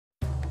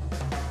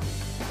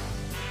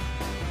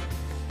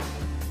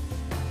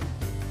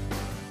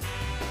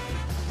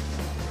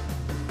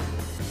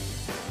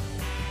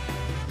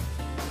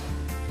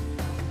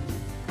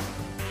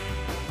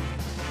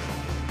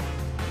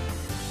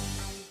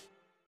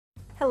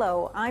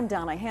Hello, I'm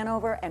Donna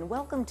Hanover, and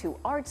welcome to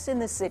Arts in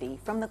the City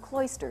from the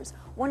Cloisters,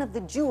 one of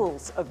the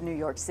jewels of New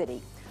York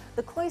City.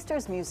 The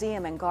Cloisters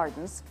Museum and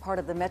Gardens, part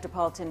of the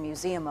Metropolitan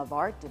Museum of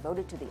Art,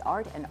 devoted to the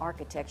art and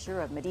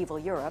architecture of medieval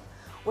Europe,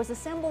 was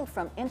assembled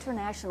from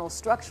international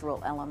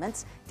structural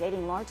elements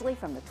dating largely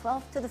from the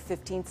 12th to the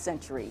 15th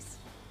centuries.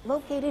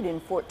 Located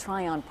in Fort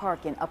Tryon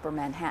Park in Upper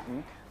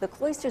Manhattan, the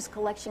Cloisters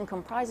collection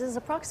comprises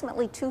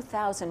approximately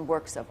 2,000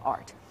 works of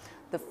art.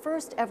 The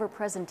first ever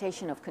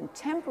presentation of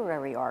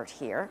contemporary art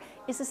here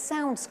is a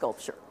sound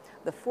sculpture.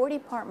 The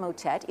 40-part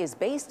motet is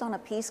based on a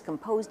piece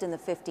composed in the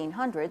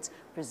 1500s,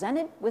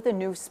 presented with a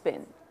new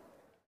spin.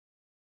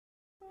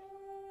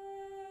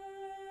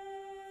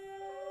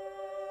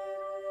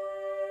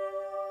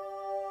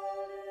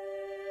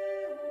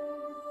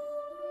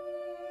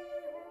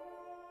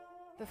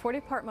 The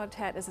 40-part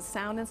motet is a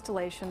sound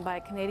installation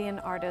by Canadian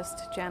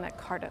artist Janet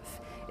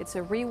Cardiff. It's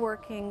a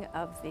reworking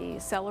of the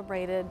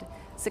celebrated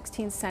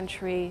 16th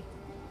century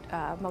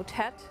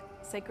motet,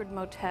 sacred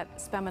motet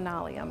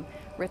Speminalium,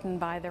 written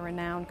by the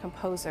renowned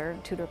composer,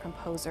 Tudor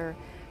composer,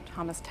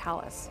 Thomas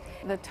Tallis.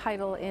 The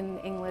title in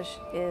English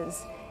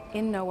is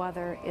 "In No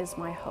Other Is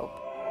My Hope."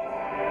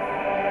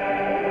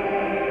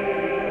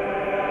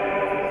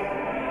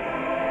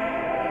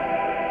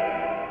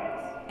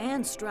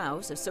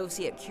 Strauss,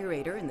 Associate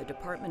Curator in the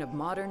Department of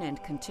Modern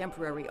and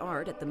Contemporary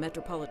Art at the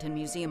Metropolitan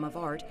Museum of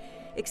Art,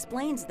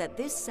 explains that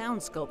this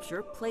sound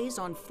sculpture plays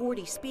on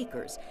 40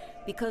 speakers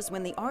because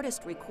when the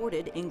artist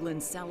recorded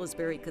England's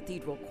Salisbury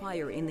Cathedral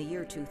Choir in the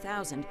year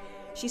 2000,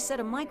 she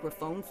set a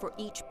microphone for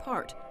each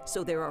part,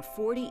 so there are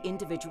 40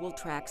 individual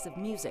tracks of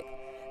music.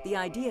 The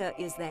idea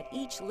is that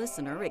each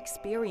listener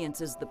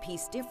experiences the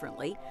piece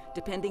differently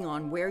depending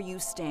on where you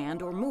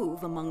stand or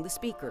move among the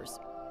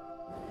speakers.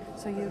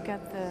 So you get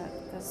the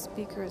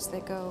speakers, they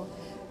go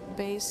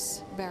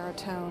bass,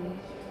 baritone,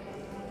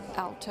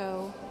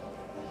 alto,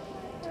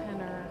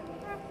 tenor,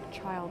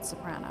 child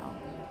soprano.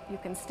 You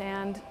can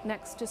stand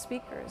next to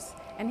speakers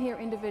and hear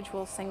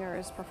individual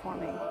singers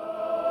performing.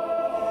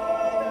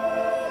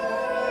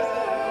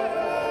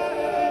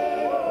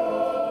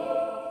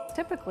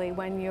 Typically,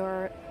 when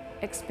you're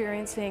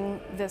experiencing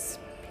this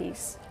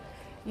piece,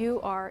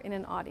 you are in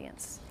an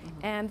audience,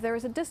 and there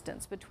is a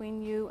distance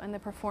between you and the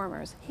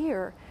performers.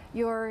 Here,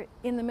 you're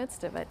in the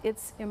midst of it.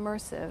 It's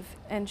immersive,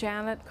 and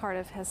Janet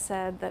Cardiff has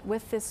said that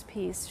with this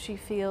piece, she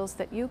feels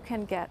that you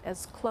can get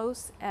as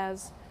close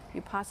as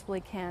you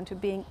possibly can to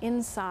being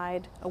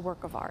inside a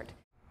work of art.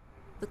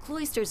 The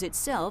Cloisters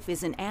itself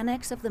is an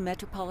annex of the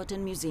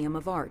Metropolitan Museum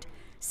of Art.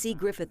 C.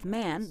 Griffith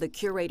Mann, the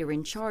curator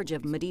in charge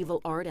of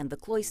medieval art and the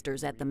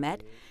cloisters at the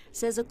Met,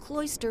 says a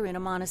cloister in a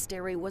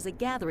monastery was a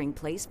gathering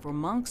place for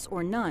monks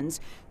or nuns,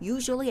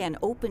 usually an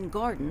open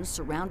garden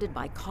surrounded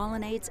by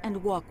colonnades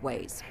and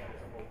walkways.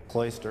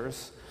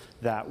 Cloisters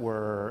that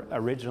were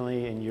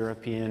originally in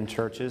European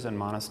churches and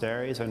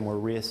monasteries and were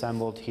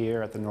reassembled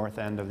here at the north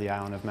end of the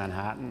island of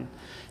Manhattan.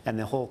 And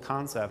the whole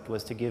concept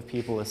was to give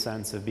people a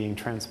sense of being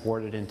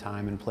transported in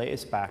time and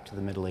place back to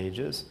the Middle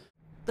Ages.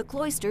 The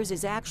Cloisters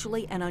is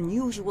actually an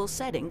unusual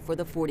setting for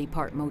the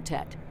 40-part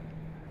motet.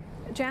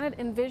 Janet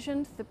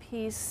envisioned the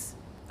piece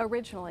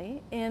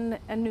originally in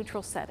a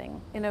neutral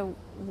setting, in a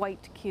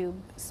white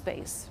cube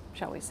space,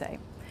 shall we say.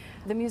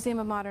 The Museum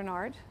of Modern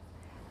Art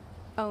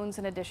owns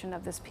an edition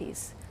of this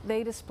piece.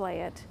 They display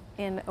it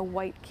in a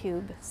white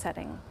cube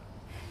setting.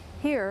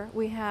 Here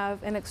we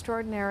have an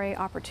extraordinary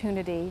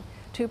opportunity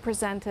to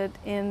present it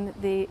in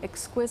the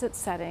exquisite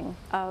setting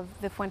of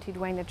the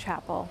Fuentidueña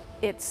Chapel.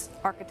 It's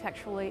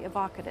architecturally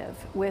evocative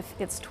with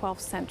its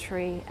 12th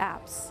century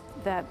apse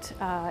that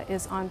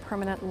is on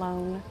permanent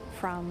loan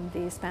from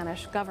the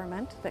Spanish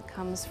government, that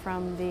comes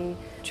from the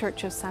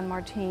Church of San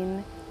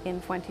Martin in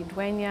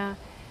Fuentidueña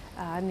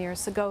near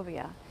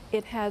Segovia.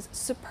 It has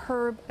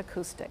superb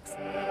acoustics.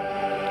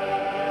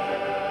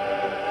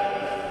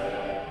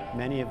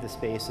 Many of the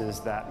spaces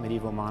that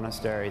medieval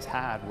monasteries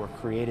had were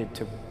created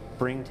to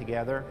bring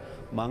together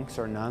monks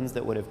or nuns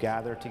that would have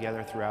gathered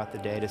together throughout the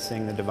day to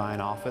sing the divine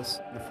office.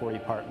 The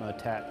 40-part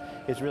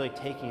motet is really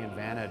taking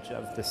advantage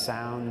of the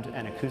sound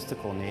and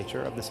acoustical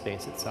nature of the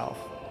space itself.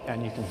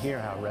 And you can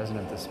hear how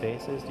resonant the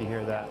space is. Do you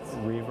hear that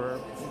reverb?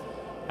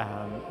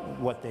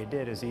 What they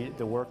did is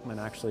the workmen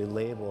actually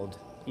labeled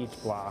each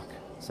block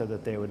so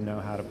that they would know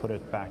how to put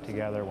it back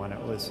together when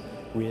it was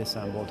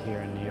reassembled here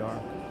in New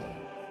York.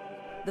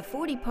 The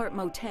 40-part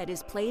motet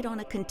is played on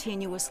a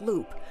continuous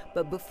loop,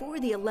 but before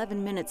the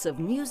 11 minutes of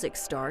music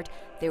start,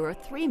 there are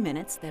 3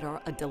 minutes that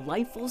are a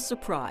delightful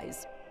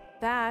surprise.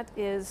 That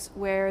is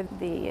where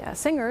the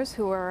singers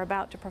who are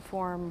about to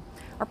perform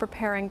are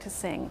preparing to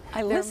sing.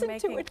 I listened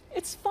to it.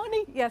 It's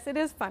funny. Yes, it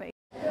is funny.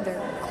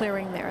 They're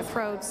clearing their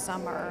throats,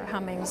 some are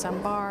humming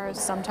some bars,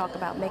 some talk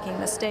about making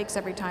mistakes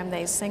every time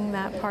they sing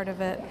that part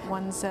of it.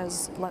 One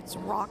says, "Let's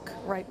rock,"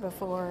 right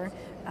before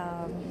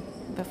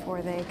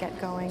they get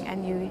going,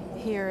 and you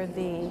hear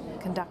the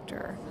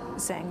conductor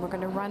saying, "We're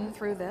going to run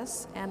through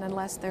this, and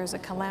unless there's a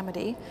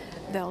calamity,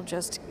 they'll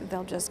just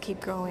keep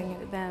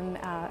going." Then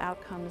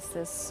out comes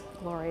this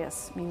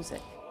glorious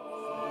music.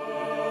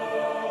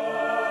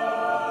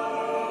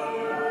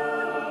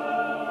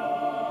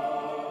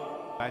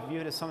 I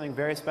view it as something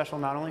very special,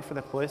 not only for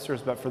the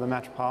Cloisters, but for the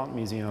Metropolitan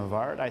Museum of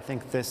Art. I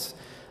think this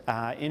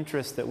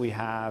interest that we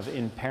have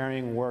in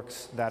pairing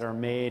works that are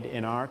made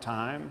in our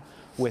time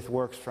with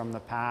works from the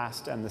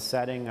past and the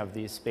setting of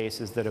these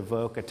spaces that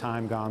evoke a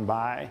time gone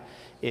by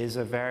is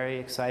a very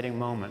exciting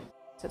moment.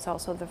 It's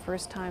also the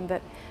first time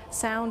that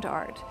sound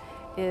art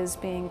is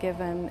being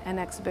given an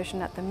exhibition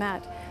at the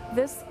Met.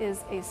 This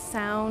is a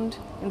sound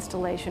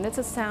installation. It's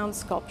a sound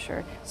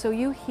sculpture. So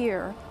you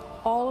hear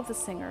all of the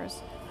singers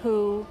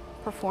who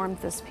performed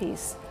this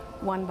piece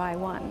one by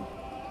one.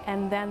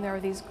 And then there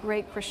are these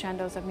great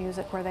crescendos of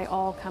music where they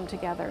all come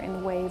together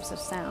in waves of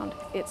sound.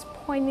 It's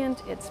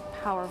poignant, it's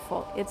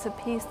powerful. It's a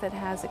piece that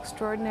has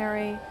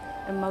extraordinary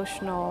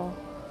emotional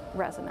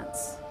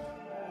resonance.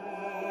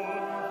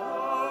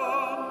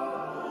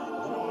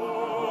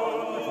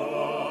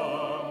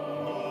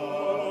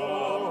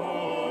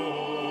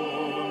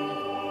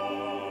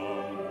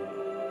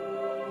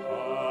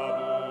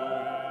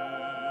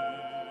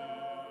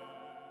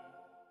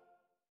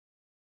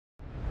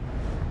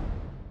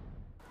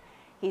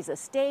 He's a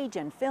stage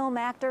and film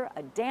actor,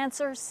 a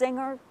dancer,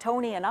 singer,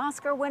 Tony and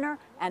Oscar winner,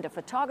 and a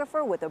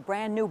photographer with a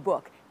brand new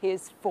book,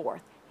 his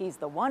fourth. He's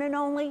the one and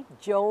only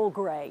Joel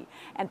Grey.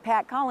 And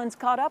Pat Collins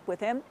caught up with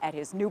him at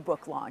his new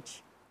book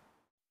launch.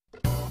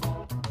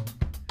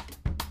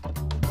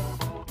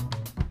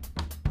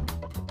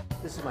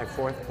 This is my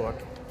fourth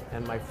book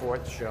and my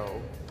fourth show,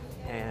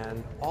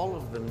 and all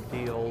of them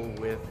deal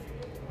with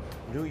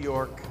New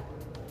York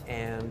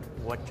and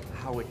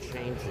how it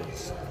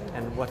changes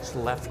and what's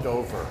left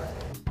over.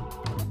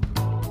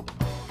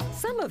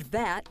 Some of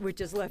that which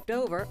is left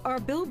over are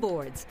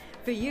billboards.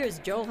 For years,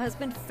 Joel has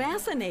been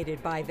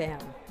fascinated by them.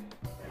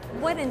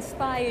 What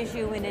inspires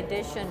you in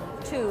addition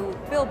to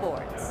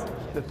billboards?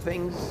 The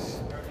things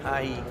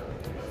I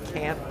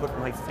can't put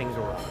my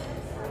finger on.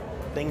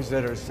 Things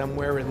that are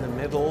somewhere in the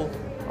middle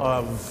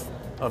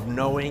of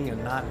knowing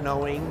and not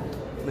knowing,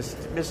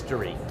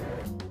 mystery.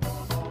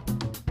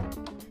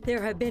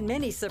 There have been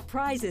many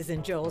surprises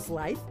in Joel's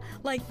life,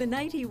 like the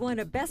night he won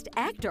a Best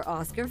Actor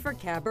Oscar for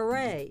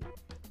Cabaret.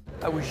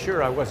 I was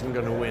sure I wasn't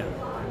going to win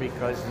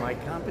because my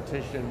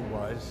competition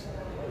was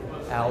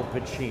Al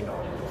Pacino.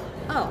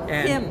 Oh,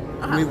 and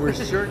him. We were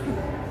certain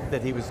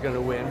that he was going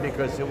to win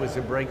because it was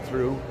a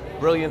breakthrough,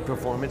 brilliant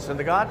performance in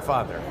The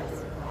Godfather.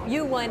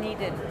 You won, he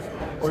didn't.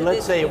 Or So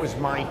let's say it was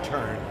my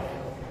turn.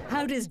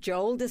 How does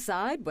Joel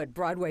decide what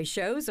Broadway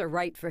shows are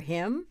right for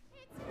him?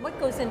 What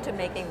goes into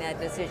making that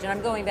decision?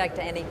 I'm going back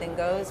to Anything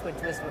Goes,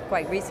 which was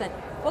quite recent.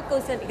 What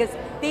goes in, because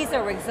these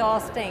are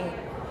exhausting,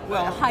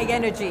 high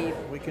energy.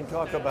 We can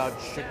talk about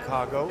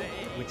Chicago,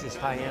 which is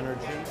high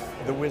energy,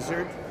 The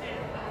Wizard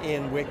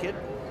in Wicked,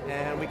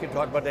 and we can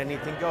talk about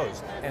Anything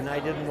Goes. And I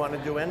didn't want to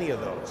do any of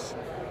those.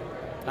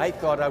 I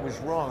thought I was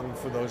wrong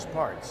for those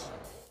parts.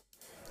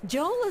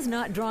 Joel is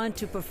not drawn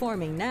to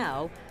performing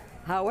now.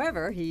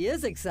 However, he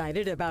is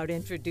excited about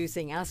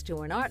introducing us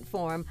to an art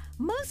form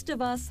most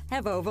of us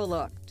have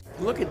overlooked.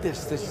 Look at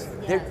this.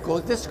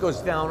 This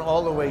goes down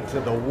all the way to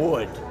the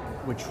wood,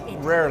 which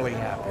rarely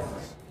happens.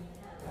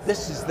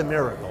 This is the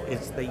miracle.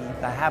 It's the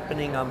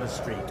happening on the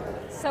street.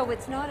 So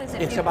it's not as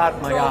if it's you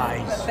about my drove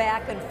eyes.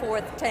 Back and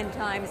forth 10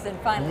 times and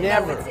finally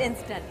Never. know it's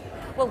instant.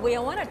 Well, we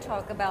want to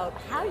talk about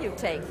how you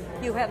take.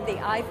 You have the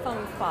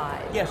iPhone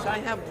 5. Yes, I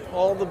have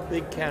all the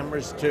big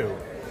cameras too,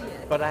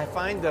 but I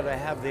find that I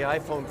have the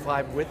iPhone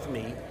 5 with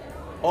me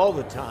all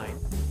the time.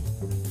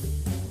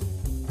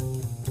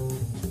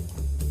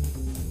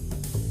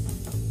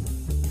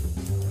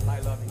 I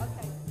love you.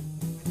 Okay.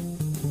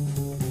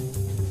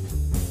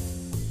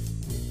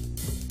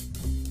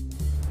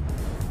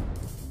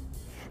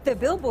 The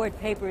Billboard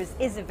Papers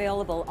is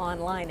available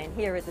online and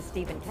here at the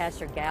Stephen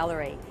Kasher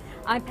Gallery.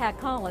 I'm Pat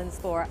Collins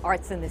for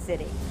Arts in the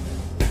City.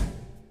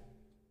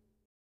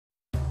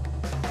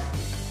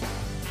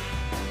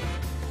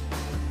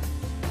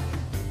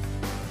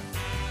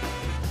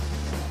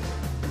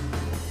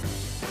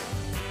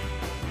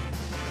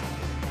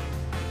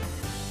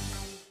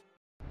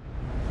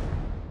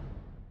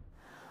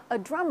 A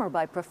drummer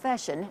by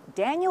profession,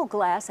 Daniel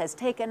Glass has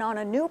taken on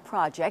a new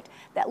project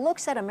that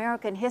looks at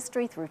American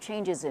history through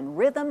changes in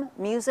rhythm,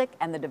 music,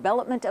 and the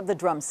development of the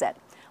drum set.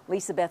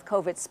 Beth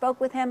Kovetz spoke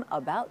with him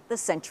about the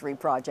Century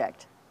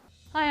Project.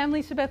 Hi, I'm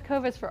Beth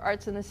Kovetz for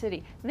Arts in the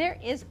City. There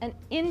is an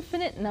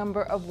infinite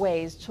number of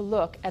ways to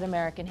look at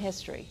American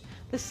history.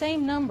 The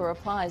same number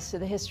applies to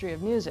the history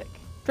of music.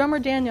 Drummer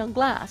Daniel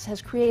Glass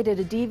has created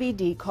a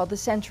DVD called The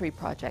Century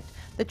Project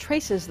that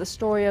traces the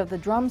story of the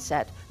drum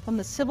set from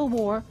the Civil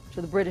War to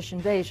the British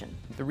invasion.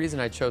 The reason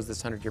I chose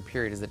this 100-year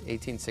period is that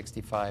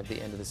 1865,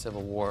 the end of the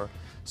Civil War,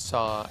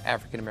 saw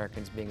African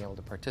Americans being able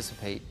to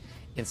participate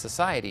in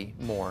society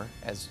more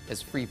as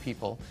free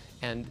people,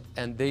 and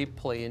they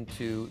play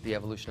into the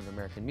evolution of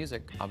American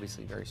music,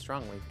 obviously very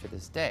strongly to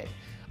this day.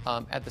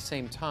 At the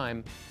same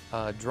time,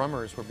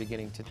 drummers were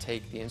beginning to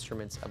take the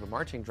instruments of a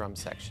marching drum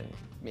section,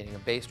 meaning a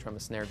bass drum, a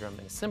snare drum,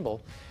 and a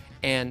cymbal,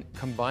 and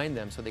combine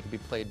them so they could be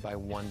played by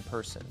one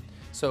person.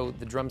 So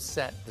the drum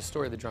set, the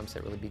story of the drum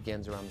set really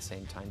begins around the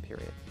same time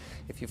period.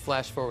 If you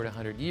flash forward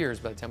 100 years,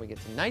 by the time we get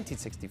to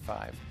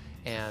 1965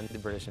 and the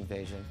British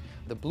invasion,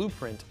 the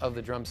blueprint of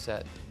the drum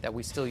set that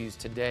we still use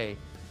today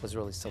was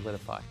really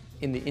solidified.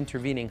 In the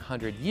intervening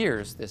 100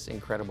 years, this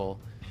incredible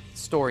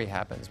story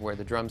happens where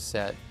the drum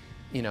set,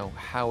 you know,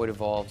 how it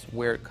evolves,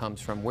 where it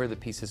comes from, where the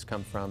pieces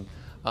come from,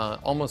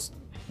 almost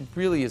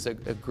really is a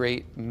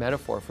great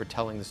metaphor for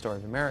telling the story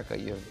of America.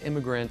 You have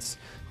immigrants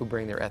who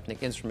bring their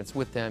ethnic instruments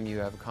with them. You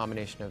have a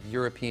combination of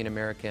European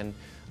American,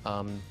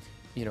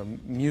 you know,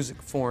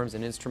 music forms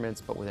and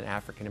instruments, but with an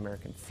African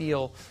American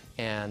feel.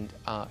 And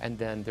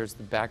then there's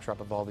the backdrop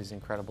of all these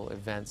incredible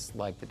events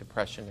like the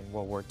Depression and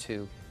World War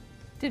II.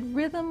 Did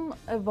rhythm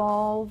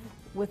evolve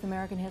with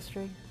American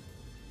history?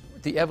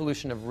 The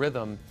evolution of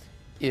rhythm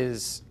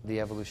is the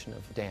evolution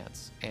of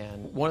dance.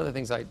 And one of the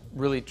things I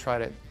really try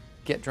to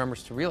get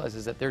drummers to realize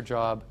is that their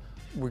job,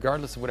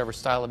 regardless of whatever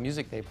style of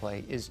music they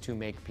play, is to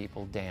make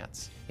people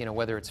dance. You know,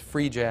 whether it's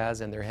free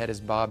jazz and their head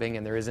is bobbing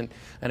and there isn't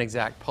an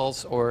exact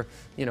pulse, or,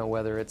 you know,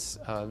 whether it's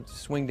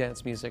swing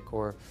dance music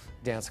or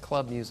dance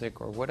club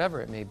music or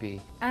whatever it may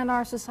be. And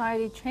our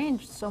society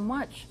changed so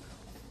much,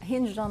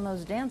 hinged on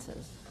those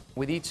dances.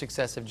 With each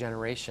successive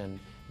generation,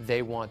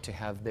 they want to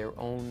have their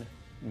own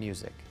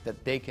music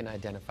that they can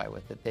identify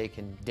with, that they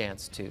can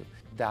dance to.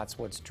 That's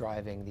what's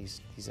driving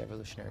these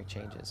evolutionary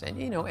changes.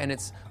 And, you know, and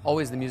it's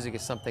always the music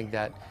is something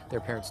that their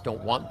parents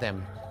don't want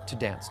them to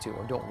dance to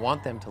or don't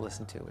want them to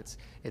listen to.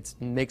 It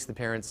makes the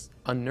parents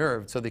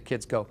unnerved, so the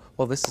kids go,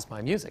 well, this is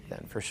my music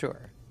then, for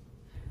sure.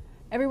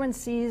 Everyone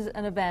sees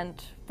an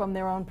event from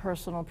their own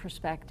personal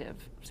perspective.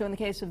 So in the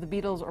case of the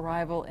Beatles'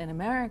 arrival in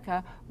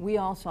America, we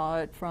all saw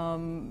it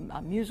from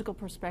a musical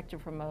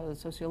perspective, from a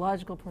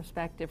sociological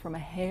perspective, from a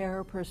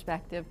hair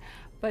perspective.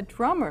 But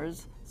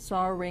drummers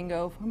saw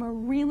Ringo from a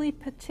really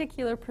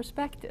particular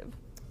perspective.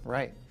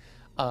 Right.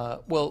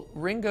 Well,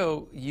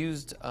 Ringo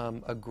used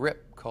a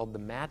grip called the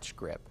match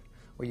grip,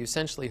 where you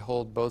essentially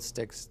hold both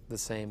sticks the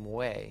same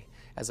way,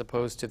 as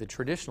opposed to the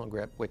traditional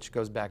grip, which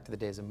goes back to the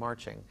days of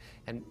marching.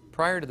 And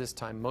prior to this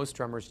time, most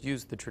drummers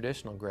used the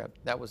traditional grip.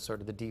 That was sort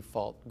of the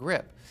default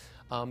grip.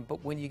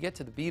 But when you get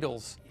to the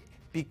Beatles,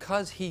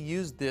 because he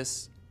used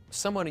this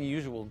somewhat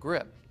unusual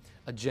grip,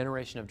 a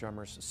generation of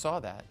drummers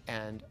saw that,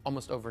 and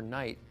almost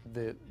overnight,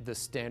 the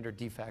standard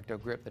de facto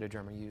grip that a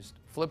drummer used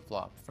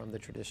flip-flopped from the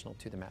traditional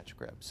to the match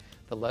grips.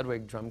 The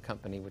Ludwig Drum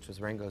Company, which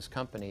was Ringo's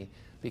company,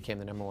 became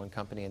the #1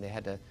 company, and they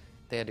had to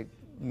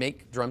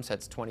make drum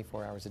sets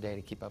 24 hours a day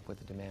to keep up with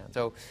the demand.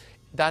 So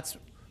that's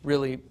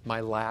really my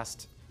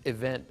last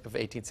event of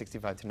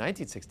 1865 to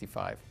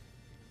 1965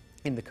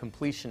 in the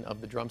completion of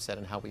the drum set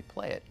and how we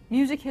play it.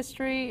 Music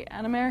history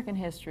and American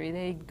history,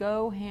 they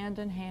go hand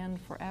in hand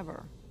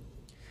forever.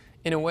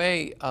 In a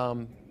way,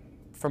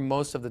 from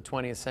most of the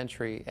 20th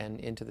century and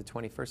into the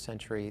 21st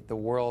century, the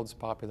world's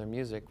popular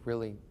music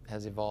really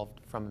has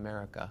evolved from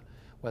America,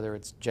 whether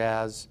it's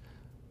jazz,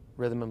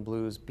 rhythm and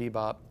blues,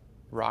 bebop,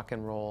 rock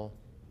and roll,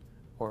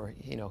 or,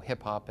 you know,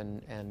 hip hop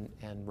and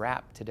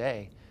rap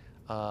today.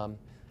 A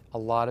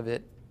lot of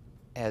it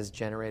has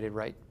generated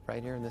right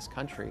here in this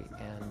country,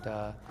 and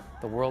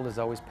the world is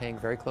always paying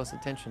very close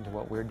attention to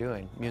what we're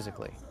doing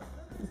musically.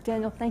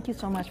 Daniel, thank you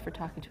so much for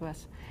talking to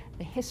us.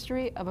 The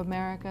history of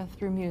America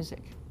through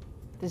music.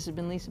 This has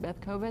been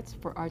Beth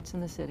Kovetz for Arts in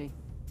the City.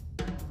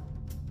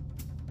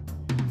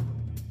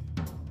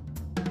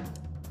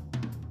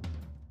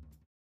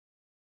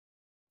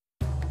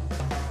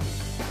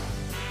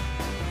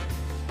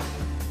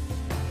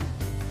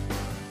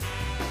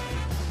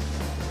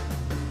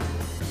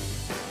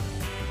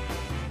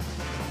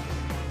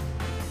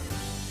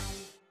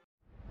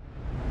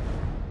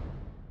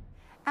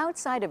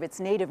 Outside of its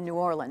native New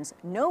Orleans,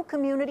 no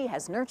community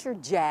has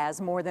nurtured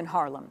jazz more than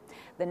Harlem.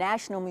 The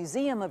National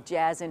Museum of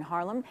Jazz in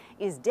Harlem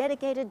is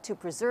dedicated to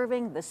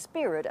preserving the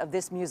spirit of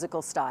this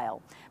musical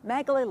style.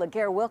 Magalie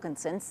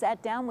Laguerre-Wilkinson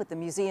sat down with the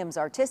museum's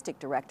artistic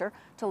director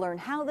to learn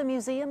how the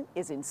museum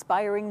is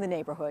inspiring the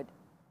neighborhood.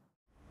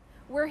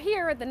 We're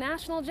here at the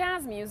National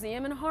Jazz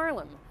Museum in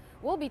Harlem.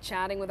 We'll be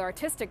chatting with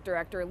artistic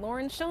director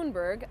Lauren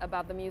Schoenberg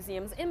about the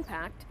museum's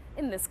impact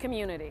in this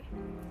community.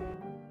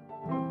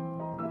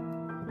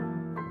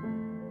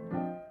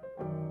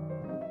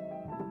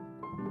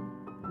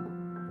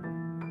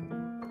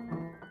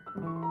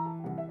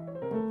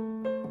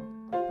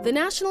 The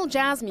National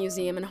Jazz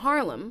Museum in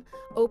Harlem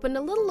opened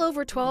a little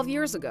over 12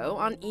 years ago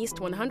on East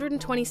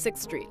 126th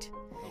Street.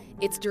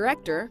 Its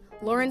director,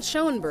 Lauren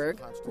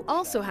Schoenberg, who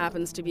also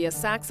happens to be a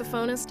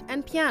saxophonist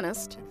and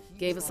pianist,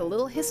 gave us a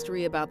little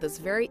history about this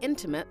very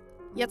intimate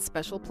yet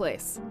special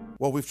place.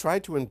 Well, we've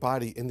tried to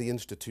embody in the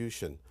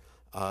institution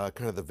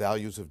kind of the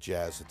values of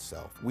jazz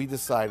itself. We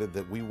decided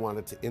that we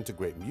wanted to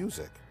integrate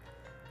music,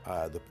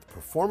 the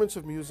performance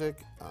of music,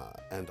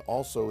 and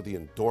also the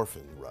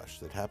endorphin rush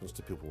that happens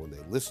to people when they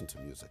listen to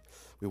music.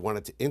 We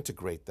wanted to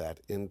integrate that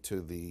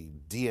into the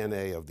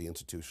DNA of the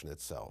institution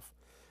itself.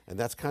 And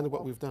that's kind of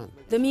what we've done.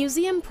 The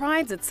museum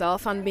prides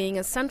itself on being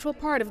a central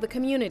part of the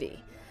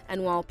community.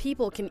 And while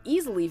people can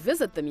easily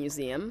visit the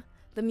museum,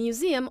 The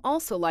museum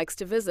also likes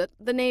to visit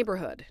the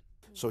neighborhood.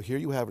 So here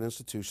you have an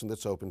institution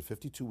that's open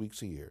 52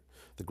 weeks a year.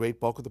 The great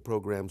bulk of the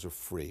programs are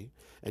free.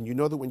 And you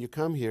know that when you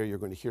come here, you're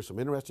going to hear some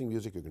interesting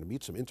music, you're going to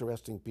meet some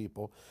interesting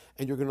people,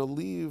 and you're going to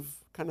leave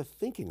kind of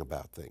thinking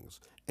about things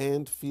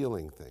and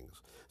feeling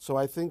things. So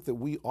I think that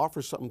we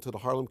offer something to the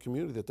Harlem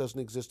community that doesn't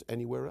exist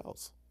anywhere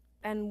else.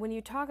 And when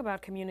you talk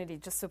about community,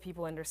 just so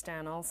people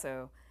understand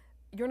also,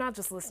 you're not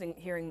just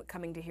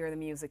coming to hear the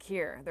music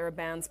here. There are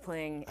bands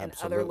playing in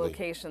other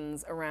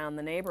locations around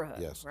the neighborhood,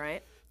 yes.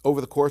 Right? Over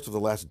the course of the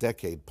last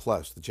decade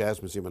plus, the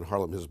Jazz Museum in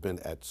Harlem has been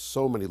at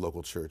so many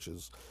local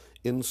churches,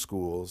 in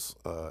schools,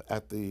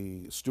 at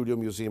the Studio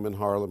Museum in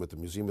Harlem, at the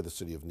Museum of the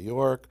City of New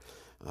York,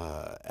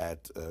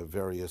 at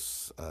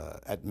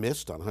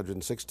MIST on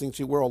 116th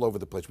Street. We're all over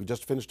the place. We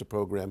just finished a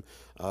program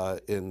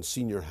in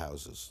senior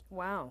houses.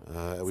 Wow.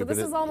 So this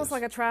is almost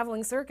like a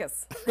traveling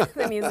circus,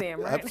 the museum,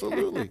 right?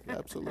 Absolutely,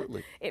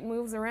 absolutely. It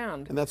moves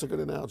around. And that's a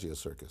good analogy, a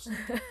circus.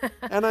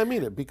 And I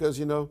mean it, because,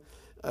 you know,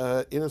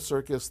 in a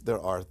circus,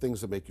 there are things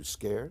that make you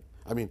scared.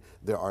 I mean,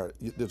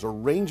 there's a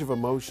range of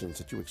emotions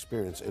that you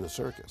experience in a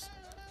circus.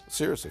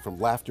 Seriously, from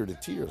laughter to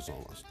tears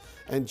almost.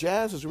 And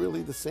jazz is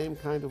really the same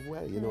kind of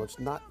way. You know, it's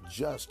not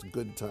just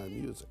good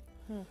time music.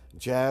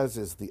 Jazz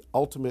is the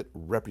ultimate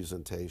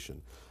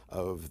representation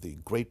of the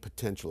great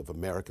potential of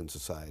American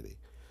society.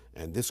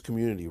 And this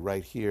community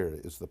right here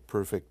is the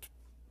perfect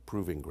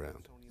proving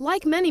ground.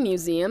 Like many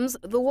museums,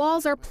 the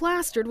walls are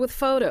plastered with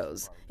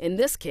photos. In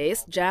this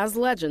case, jazz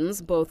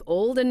legends, both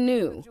old and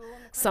new.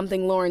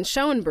 Something Lauren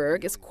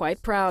Schoenberg is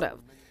quite proud of.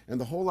 And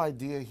the whole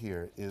idea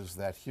here is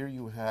that here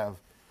you have,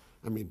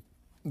 I mean,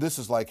 this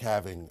is like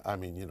having, I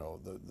mean, you know,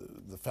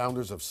 the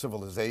founders of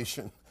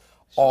civilization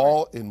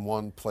all in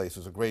one place.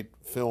 There's a great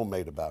film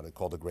made about it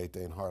called A Great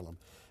Day in Harlem.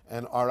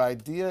 And our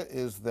idea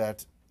is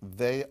that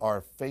they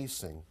are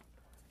facing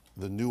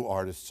the new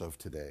artists of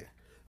today.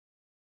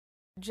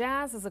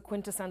 Jazz is a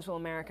quintessential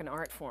American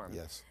art form.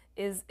 Yes.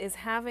 Is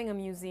having a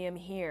museum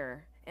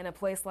here in a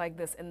place like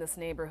this in this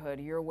neighborhood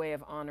your way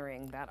of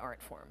honoring that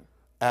art form?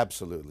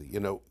 Absolutely. You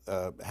know,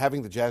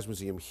 having the Jazz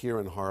Museum here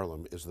in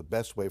Harlem is the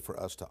best way for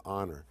us to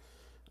honor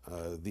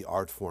the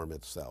art form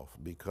itself,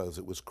 because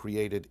it was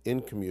created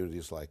in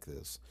communities like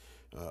this.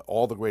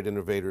 All the great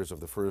innovators of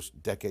the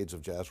first decades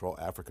of jazz were all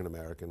African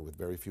American, with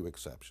very few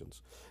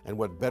exceptions. And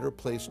what better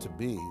place to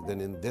be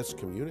than in this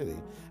community,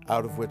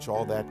 out of which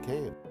all that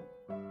came.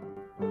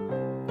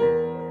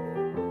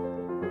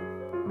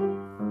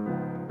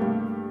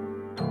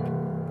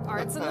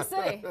 Arts in the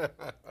city.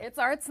 It's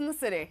arts in the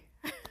city.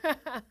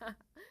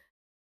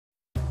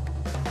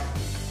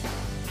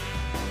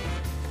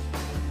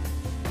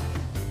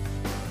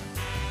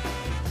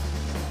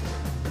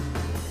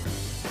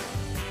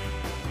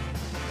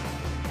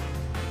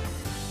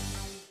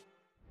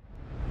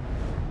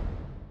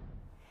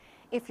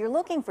 If you're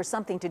looking for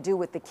something to do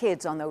with the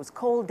kids on those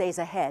cold days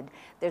ahead,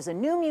 there's a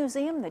new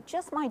museum that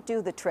just might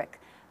do the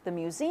trick. The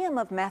Museum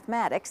of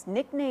Mathematics,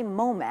 nicknamed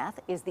MoMath,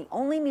 is the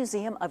only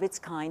museum of its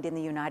kind in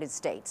the United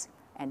States.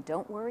 And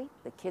don't worry,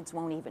 the kids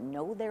won't even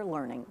know they're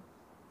learning.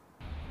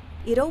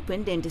 It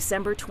opened in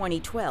December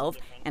 2012,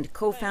 and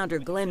co-founder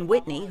Glen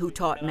Whitney, who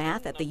taught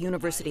math at the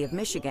University of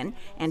Michigan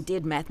and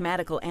did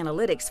mathematical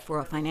analytics for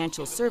a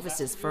financial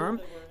services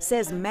firm,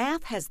 says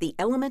math has the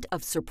element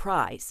of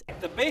surprise.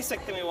 The basic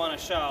thing we want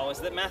to show is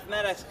that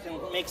mathematics can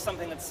make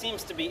something that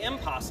seems to be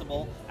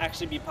impossible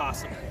actually be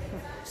possible.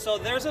 So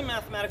there's a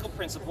mathematical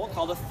principle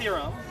called a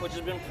theorem, which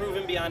has been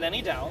proven beyond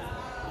any doubt,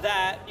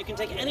 that you can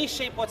take any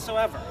shape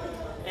whatsoever,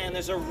 and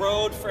there's a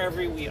road for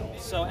every wheel.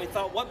 So we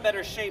thought, what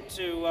better shape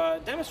to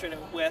demonstrate it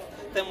with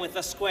than with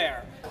a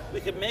square?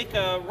 We could make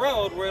a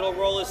road where it'll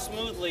roll as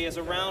smoothly as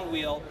a round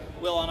wheel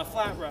will on a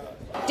flat road.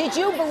 Did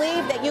you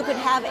believe that you could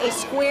have a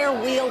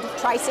square-wheeled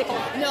tricycle?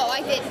 No,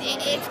 I didn't.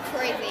 It's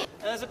crazy.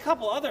 And there's a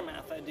couple other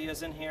math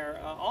ideas in here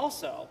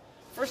also.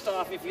 First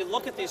off, if you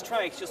look at these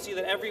trikes, you'll see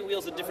that every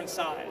wheel's a different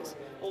size.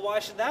 Well, why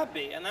should that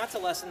be? And that's a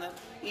lesson that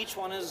each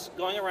one is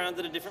going around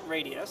at a different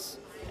radius,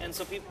 and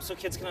so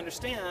kids can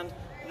understand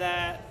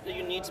that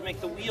you need to make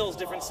the wheels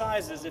different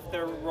sizes if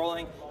they're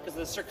rolling, because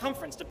the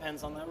circumference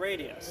depends on that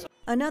radius.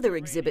 Another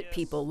exhibit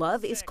people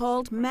love is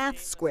called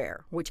Math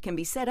Square, which can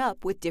be set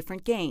up with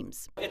different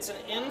games. It's an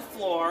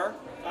in-floor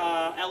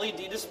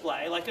LED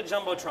display, like a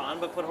Jumbotron,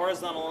 but put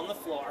horizontal on the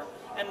floor.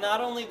 And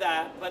not only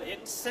that, but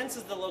it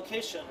senses the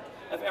location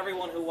of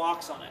everyone who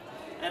walks on it.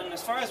 And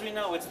as far as we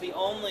know, it's the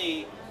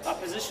only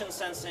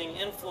position-sensing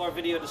in-floor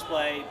video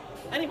display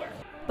anywhere.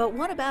 But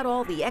what about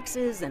all the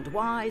X's and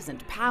Y's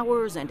and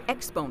powers and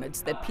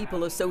exponents that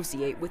people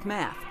associate with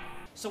math?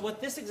 So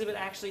what this exhibit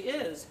actually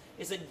is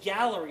a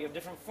gallery of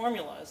different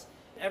formulas.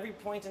 Every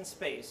point in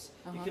space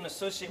you can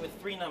associate with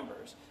three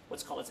numbers,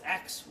 what's called its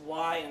X,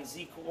 Y, and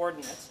Z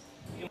coordinates.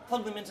 You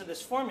plug them into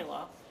this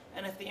formula,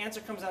 and if the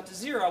answer comes out to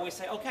 0, we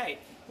say, okay,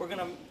 we're going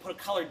to put a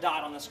colored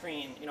dot on the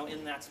screen,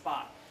 in that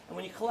spot. And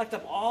when you collect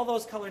up all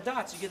those colored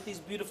dots, you get these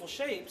beautiful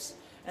shapes,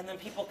 and then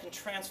people can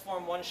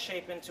transform one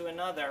shape into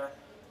another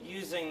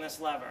using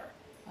this lever.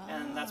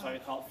 And that's why we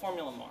call it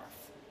formula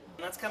morph.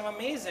 And that's kind of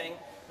amazing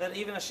that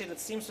even a shape that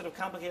seems sort of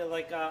complicated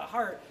like a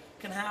heart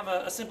can have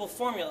a simple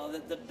formula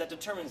that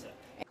determines it.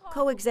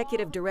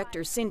 Co-executive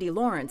director Cindy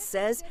Lawrence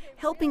says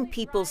helping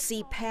people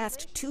see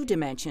past 2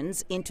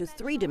 dimensions into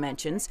 3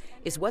 dimensions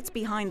is what's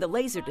behind the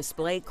laser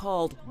display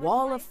called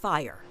Wall of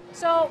Fire.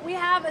 So we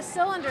have a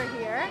cylinder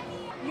here.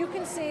 You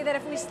can see that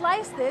if we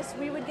slice this,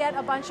 we would get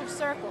a bunch of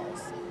circles.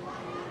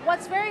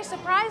 What's very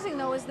surprising,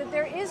 though, is that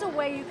there is a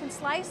way you can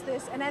slice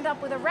this and end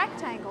up with a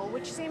rectangle,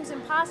 which seems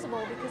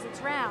impossible because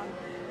it's round.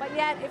 But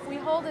yet, if we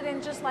hold it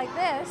in just like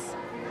this,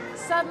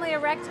 suddenly a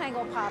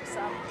rectangle pops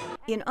up.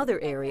 In other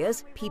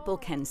areas, people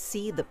can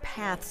see the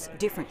paths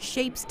different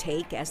shapes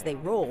take as they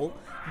roll,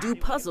 do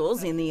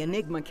puzzles in the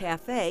Enigma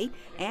Cafe,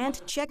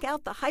 and check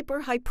out the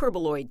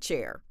hyperboloid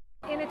chair.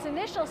 In its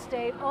initial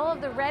state, all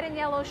of the red and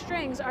yellow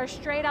strings are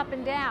straight up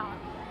and down.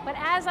 But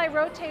as I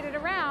rotate it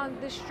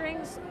around, the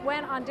strings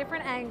went on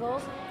different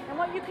angles, and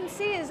what you can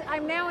see is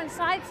I'm now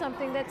inside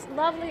something that's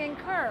lovely and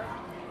curved.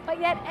 But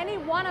yet any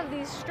one of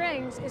these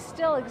strings is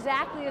still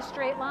exactly a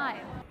straight line.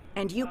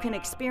 And you can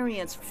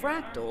experience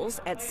fractals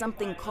at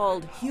something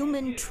called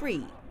Human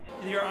Tree.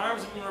 Your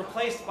arms have been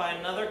replaced by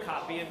another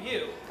copy of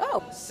you.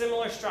 Oh.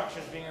 Similar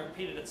structures being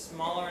repeated at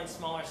smaller and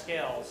smaller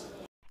scales.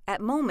 At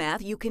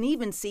MoMath, you can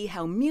even see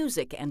how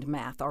music and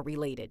math are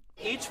related.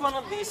 Each one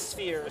of these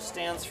spheres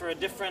stands for a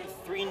different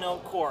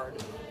 3-note chord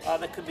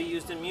that could be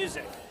used in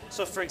music.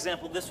 So for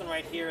example, this one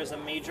right here is a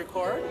major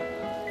chord,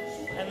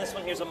 and this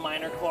one here is a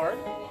minor chord.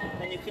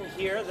 And you can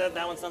hear that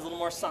that one sounds a little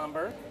more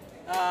somber.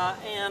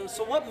 And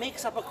so what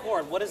makes up a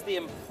chord? What is the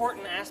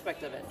important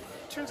aspect of it?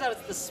 Turns out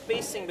it's the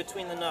spacing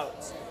between the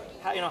notes.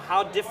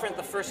 How different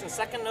the first and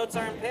second notes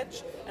are in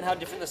pitch, and how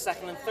different the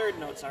second and third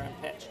notes are in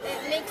pitch.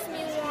 It makes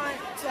me want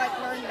to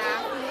learn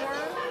math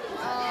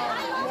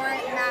more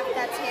math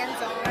that's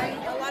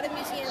hands-on. A lot of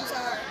museums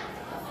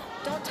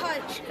don't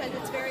touch because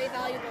it's very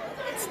valuable.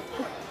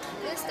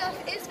 This stuff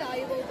is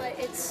valuable, but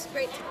it's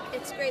great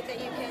that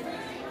you can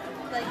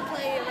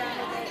play around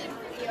with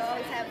it. You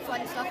always have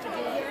fun stuff to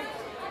do here.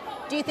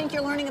 Do you think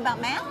you're learning about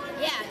math?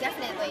 Yeah,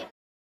 definitely.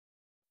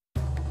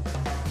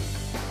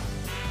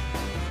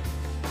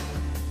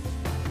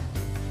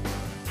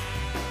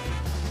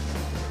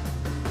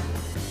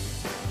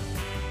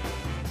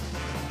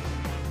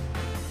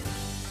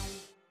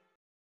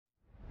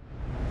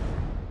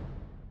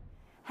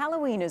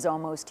 Halloween is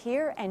almost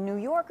here, and New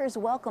Yorkers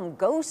welcome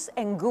ghosts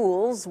and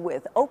ghouls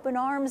with open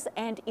arms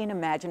and in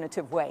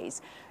imaginative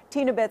ways.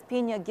 Tinabeth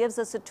Pina gives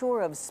us a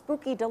tour of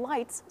spooky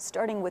delights,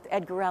 starting with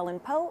Edgar Allan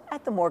Poe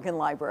at the Morgan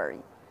Library.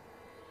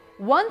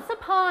 Once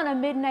upon a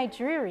midnight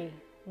dreary,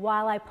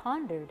 while I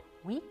pondered,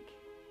 weak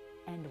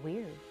and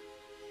weary.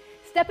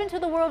 Step into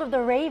the world of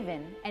the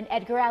Raven and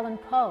Edgar Allan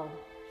Poe,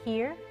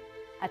 here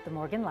at the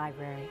Morgan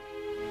Library.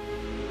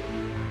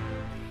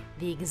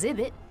 The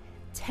exhibit,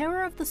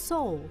 Terror of the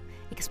Soul,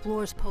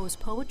 explores Poe's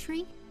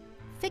poetry,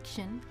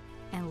 fiction,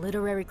 and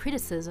literary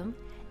criticism,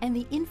 and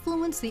the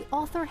influence the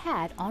author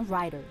had on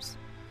writers.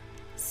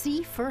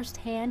 See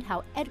firsthand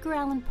how Edgar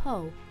Allan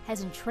Poe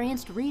has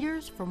entranced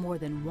readers for more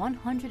than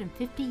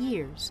 150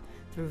 years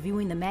through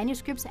viewing the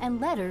manuscripts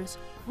and letters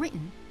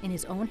written in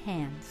his own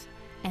hands,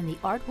 and the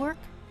artwork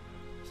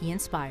he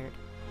inspired.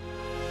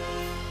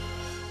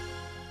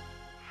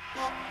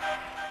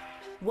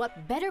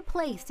 What better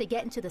place to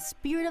get into the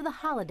spirit of the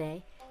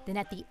holiday than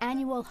at the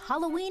annual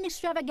Halloween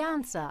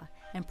extravaganza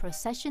and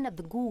procession of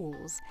the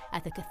ghouls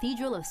at the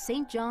Cathedral of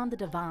St. John the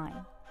Divine.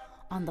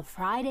 On the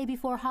Friday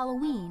before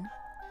Halloween,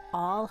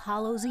 All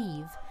Hallows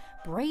Eve,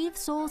 brave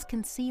souls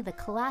can see the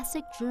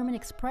classic German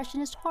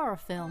expressionist horror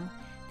film,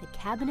 The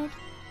Cabinet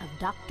of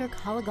Dr.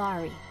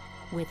 Caligari,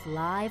 with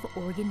live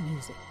organ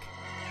music.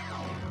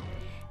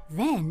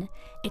 Then,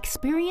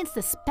 experience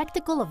the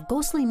spectacle of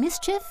ghostly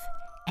mischief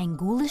and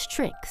ghoulish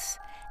tricks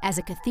as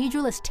a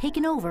cathedral is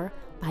taken over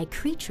by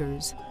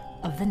creatures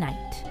of the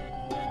night.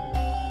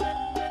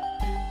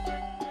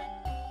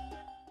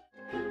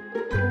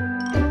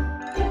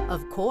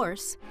 Of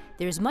course,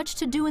 there's much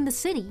to do in the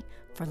city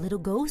for little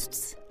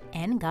ghosts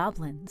and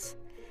goblins.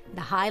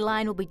 The High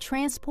Line will be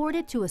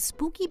transported to a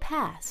spooky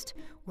past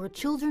where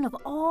children of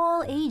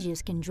all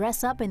ages can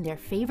dress up in their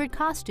favorite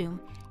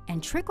costume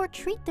and trick or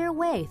treat their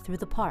way through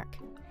the park.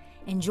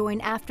 Enjoy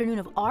an afternoon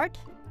of art,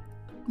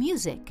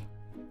 music,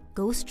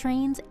 ghost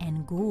trains,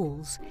 and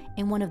ghouls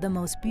in one of the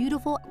most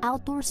beautiful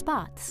outdoor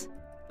spots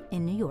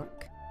in New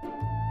York.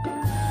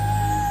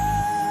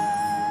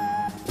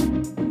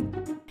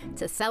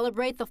 To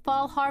celebrate the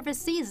fall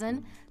harvest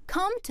season,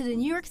 come to the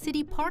New York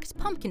City Parks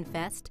Pumpkin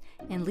Fest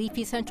in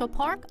Leafy Central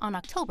Park on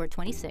October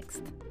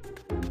 26th.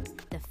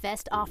 The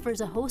fest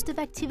offers a host of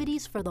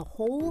activities for the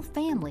whole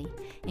family,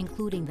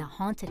 including the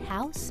haunted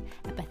house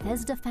at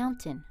Bethesda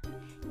Fountain,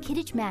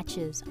 Kidditch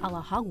matches a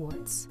la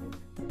Hogwarts,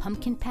 the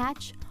pumpkin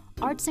patch,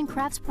 arts and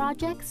crafts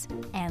projects,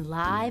 and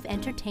live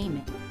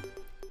entertainment.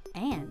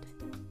 And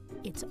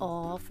it's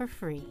all for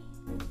free.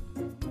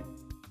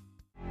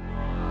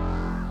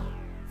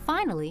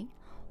 Finally,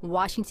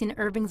 Washington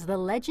Irving's The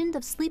Legend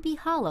of Sleepy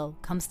Hollow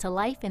comes to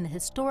life in the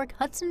historic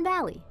Hudson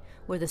Valley,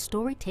 where the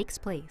story takes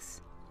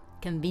place.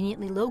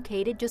 Conveniently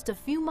located just a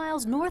few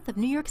miles north of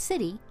New York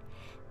City,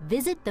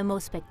 visit the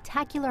most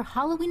spectacular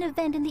Halloween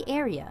event in the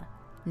area,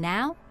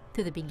 now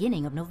through the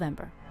beginning of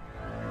November.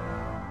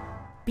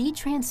 Be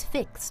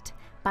transfixed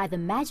by the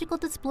magical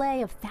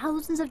display of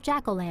thousands of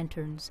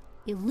jack-o'-lanterns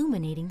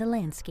illuminating the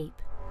landscape.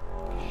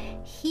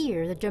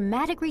 Hear the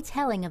dramatic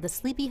retelling of the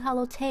Sleepy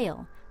Hollow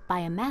tale by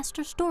a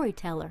master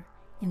storyteller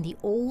in the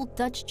old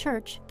Dutch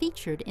church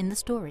featured in the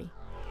story.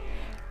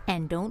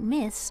 And don't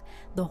miss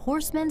the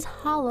Horseman's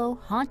Hollow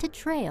Haunted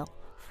Trail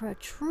for a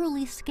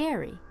truly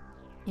scary,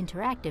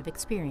 interactive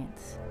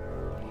experience.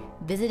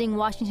 Visiting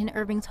Washington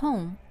Irving's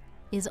home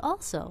is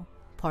also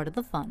part of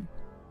the fun.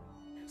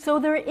 So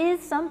there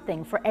is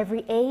something for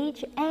every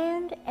age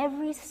and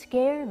every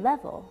scare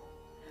level.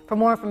 For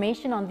more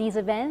information on these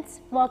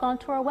events, log on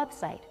to our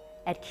website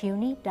at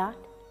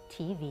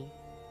CUNY.tv.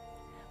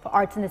 For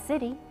Arts in the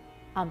City,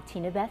 I'm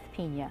Tinabeth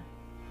Pina.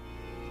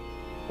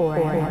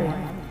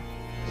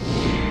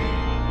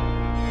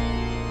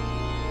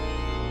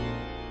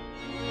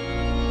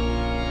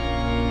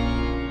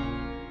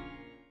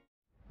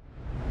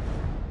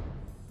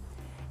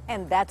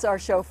 And that's our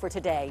show for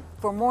today.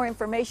 For more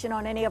information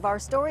on any of our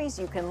stories,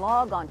 you can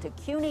log on to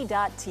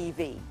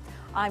CUNY.tv.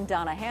 I'm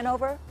Donna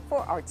Hanover for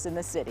Arts in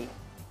the City.